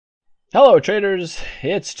Hello traders,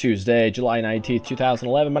 it's Tuesday, July 19th,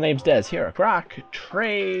 2011. My name's Des here at Grok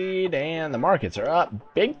Trade, and the markets are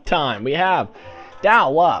up big time. We have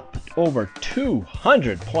Dow up over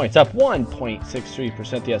 200 points, up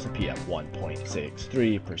 1.63%, the S&P up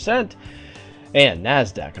 1.63%, and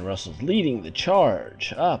NASDAQ and Russell's leading the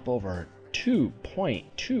charge, up over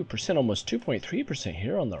 2.2%, almost 2.3%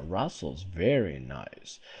 here on the Russells. Very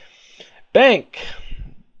nice. Bank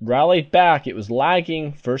rallied back. It was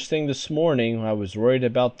lagging first thing this morning. I was worried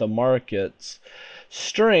about the market's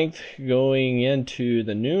strength going into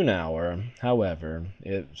the noon hour. However,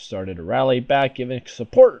 it started to rally back, giving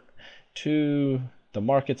support to the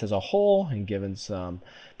markets as a whole and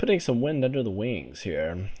putting some wind under the wings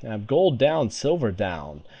here. Gold down, silver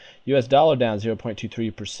down, US dollar down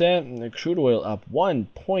 0.23%, and crude oil up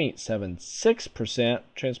 1.76%,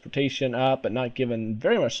 transportation up but not giving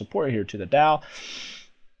very much support here to the Dow,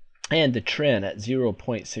 and the trend at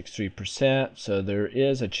 0.63%. So there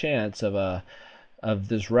is a chance of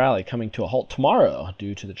this rally coming to a halt tomorrow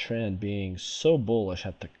due to the trend being so bullish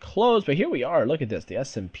at the close. But here we are. Look at this, the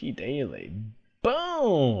S&P daily,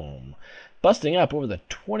 boom, busting up over the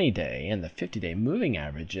 20-day and the 50-day moving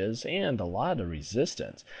averages, and a lot of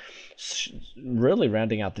resistance. Really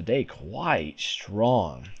rounding out the day quite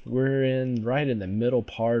strong. We're right in the middle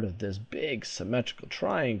part of this big symmetrical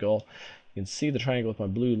triangle. You can see the triangle with my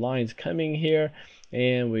blue lines coming here,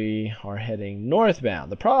 and we are heading northbound.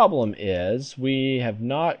 The problem is we have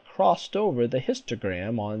not crossed over the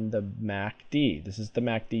histogram on the MACD. This is the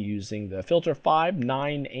MACD using the filter 5,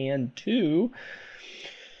 9, and 2.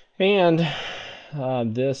 And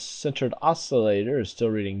this centered oscillator is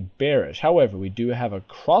still reading bearish. However, we do have a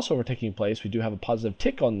crossover taking place. We do have a positive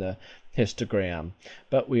tick on the histogram,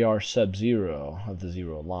 but we are sub-zero of the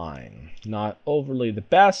zero line. Not overly the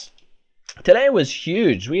best. Today was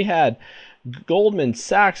huge. We had Goldman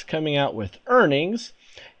Sachs coming out with earnings,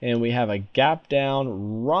 and we have a gap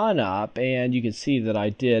down run up, and you can see that I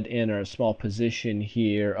did enter a small position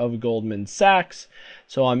here of Goldman Sachs.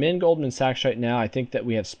 So I'm in Goldman Sachs right now. I think that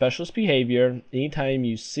we have specialist behavior. Anytime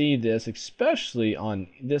you see this, especially on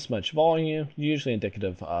this much volume, usually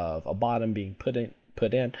indicative of a bottom being put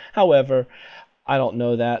in. However, I don't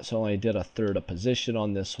know that, so I only did a third of position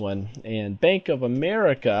on this one. And Bank of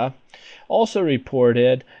America also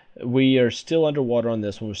reported we are still underwater on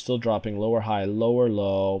this one. We're still dropping lower high, lower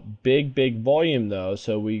low. Big volume though,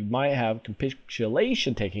 so we might have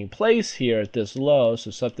capitulation taking place here at this low, so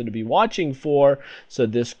something to be watching for. So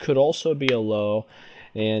this could also be a low.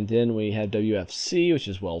 And then we have WFC, which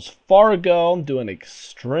is Wells Fargo, doing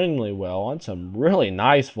extremely well on some really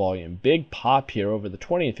nice volume. Big pop here over the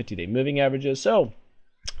 20 and 50-day moving averages. So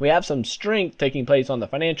we have some strength taking place on the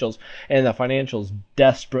financials, and the financials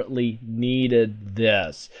desperately needed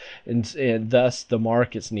this, and thus the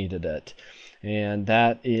markets needed it. And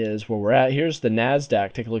that is where we're at. Here's the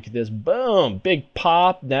NASDAQ. Take a look at this. Boom! Big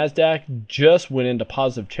pop. NASDAQ just went into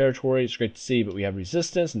positive territory. It's great to see, but we have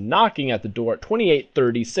resistance knocking at the door at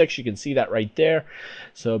 28.36. You can see that right there.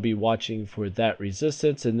 So be watching for that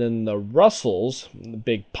resistance. And then the Russells,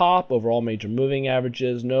 big pop over all major moving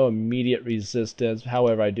averages. No immediate resistance.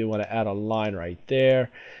 However, I do want to add a line right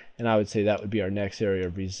there. And I would say that would be our next area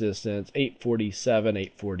of resistance. 847,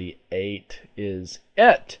 848 is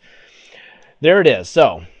it. There it is.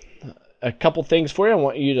 So a couple things for you. I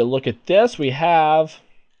want you to look at this. We have,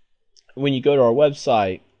 when you go to our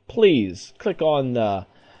website, please click on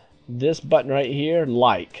this button right here,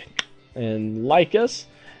 like, and like us.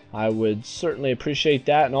 I would certainly appreciate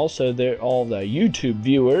that. And also all the YouTube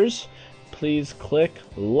viewers, please click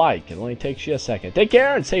like. It only takes you a second. Take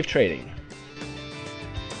care and safe trading.